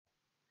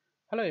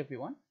Hello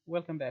everyone,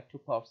 welcome back to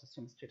Power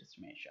System State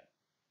Estimation.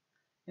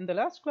 In the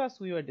last class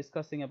we were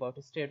discussing about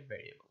state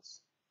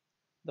variables.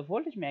 The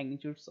voltage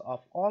magnitudes of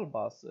all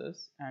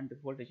buses and the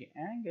voltage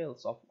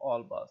angles of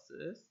all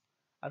buses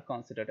are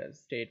considered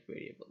as state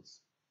variables.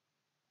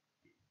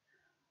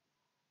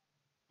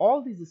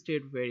 All these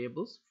state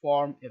variables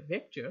form a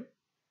vector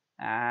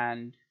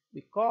and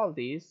we call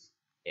this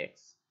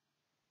x.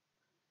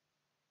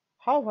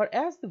 However,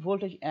 as the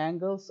voltage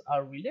angles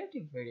are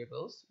relative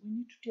variables, we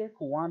need to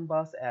take one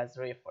bus as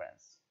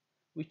reference.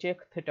 We take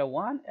theta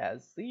 1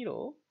 as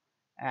 0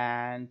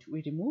 and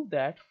we remove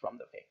that from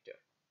the vector.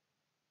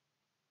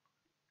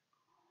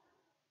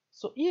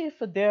 So if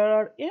there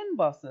are n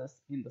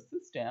buses in the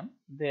system,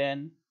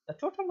 then the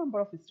total number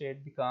of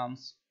states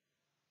becomes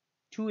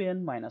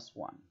 2n minus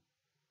 1.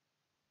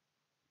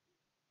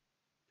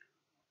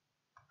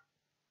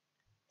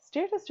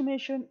 State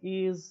estimation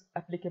is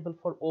applicable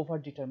for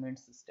overdetermined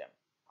system.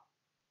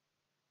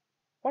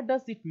 What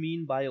does it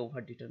mean by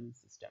overdetermined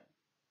system?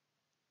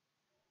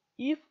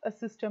 If a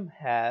system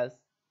has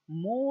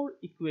more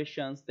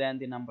equations than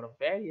the number of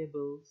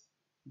variables,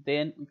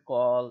 then we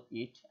call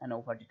it an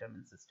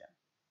overdetermined system.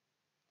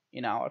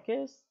 In our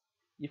case,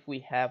 if we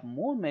have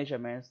more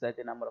measurements than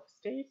the number of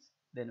states,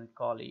 then we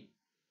call it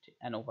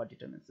an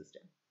overdetermined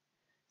system.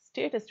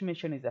 State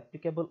estimation is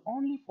applicable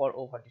only for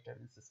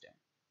overdetermined system.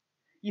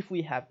 If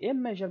we have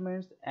m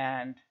measurements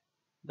and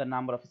the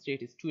number of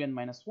states is 2n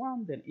minus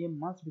 1, then m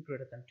must be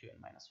greater than 2n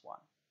minus 1.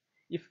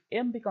 If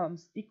m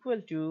becomes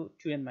equal to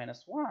 2n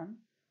minus 1,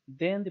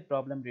 then the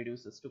problem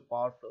reduces to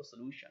power flow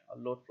solution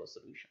or load flow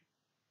solution.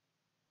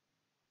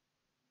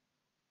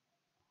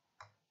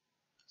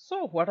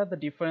 So what are the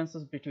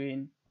differences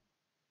between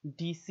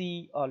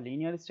DC or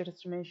linear state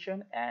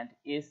estimation and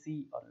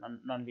AC or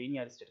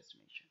non-linear state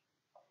estimation?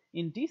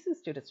 In DC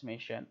state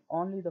estimation,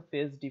 only the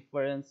phase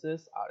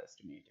differences are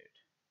estimated.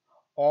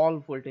 All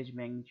voltage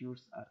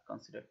magnitudes are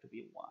considered to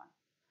be 1.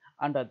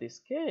 Under this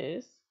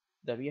case,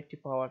 the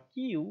reactive power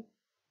Q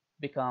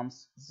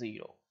becomes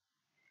 0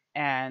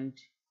 and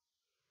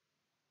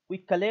we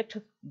collect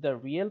the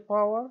real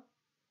power,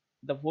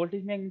 the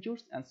voltage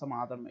magnitudes and some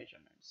other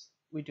measurements.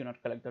 We do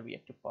not collect the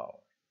reactive power.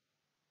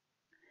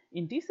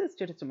 In DC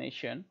state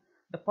estimation,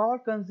 the power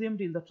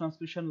consumed in the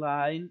transmission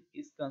line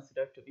is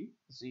considered to be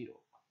 0.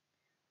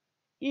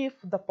 If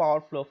the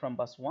power flow from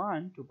bus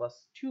 1 to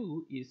bus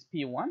 2 is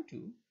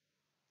P12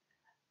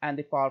 and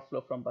the power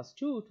flow from bus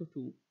 2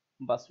 to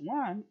bus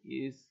 1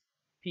 is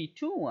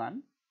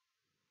P21,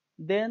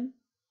 then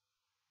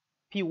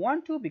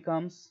P12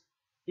 becomes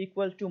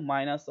equal to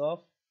minus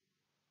of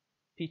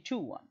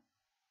P21.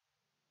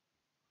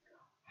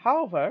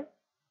 However,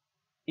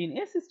 in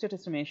AC state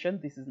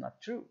estimation, this is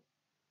not true.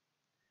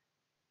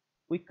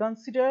 We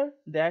consider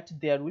that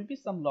there will be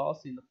some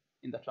loss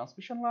in the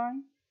transmission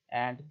line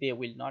and they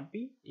will not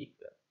be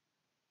equal.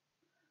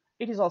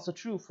 It is also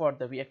true for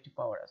the reactive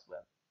power as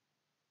well.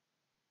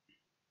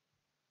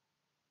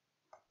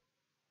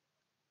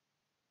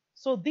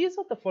 So these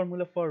are the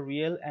formula for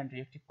real and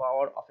reactive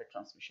power of a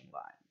transmission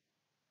line.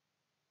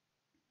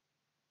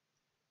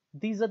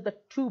 These are the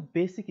two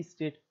basic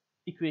state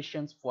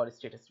equations for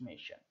state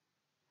estimation.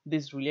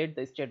 These relate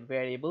the state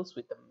variables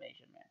with the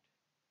measurement.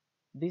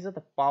 These are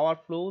the power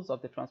flows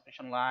of the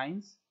transmission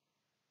lines.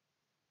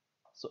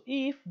 So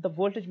if the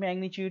voltage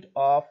magnitude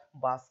of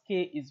bus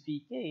K is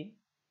Vk,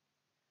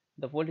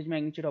 the voltage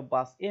magnitude of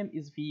bus M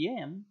is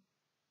Vm,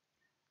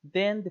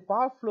 then the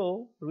power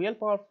flow, real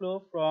power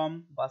flow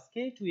from bus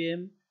K to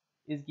M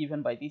is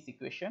given by this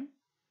equation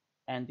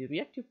and the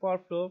reactive power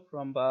flow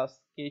from bus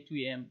K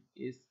to M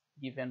is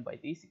given by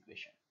this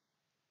equation.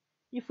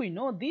 If we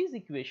know these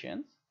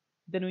equations,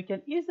 then we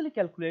can easily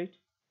calculate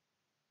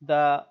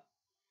the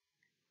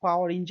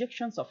power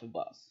injections of a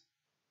bus.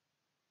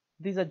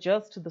 These are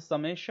just the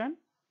summation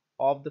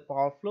of the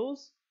power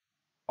flows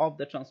of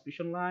the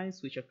transmission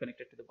lines which are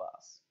connected to the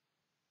bus.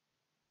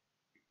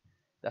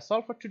 That's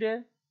all for today.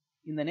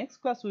 In the next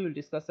class, we will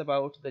discuss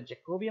about the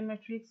Jacobian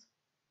matrix.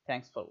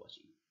 Thanks for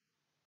watching.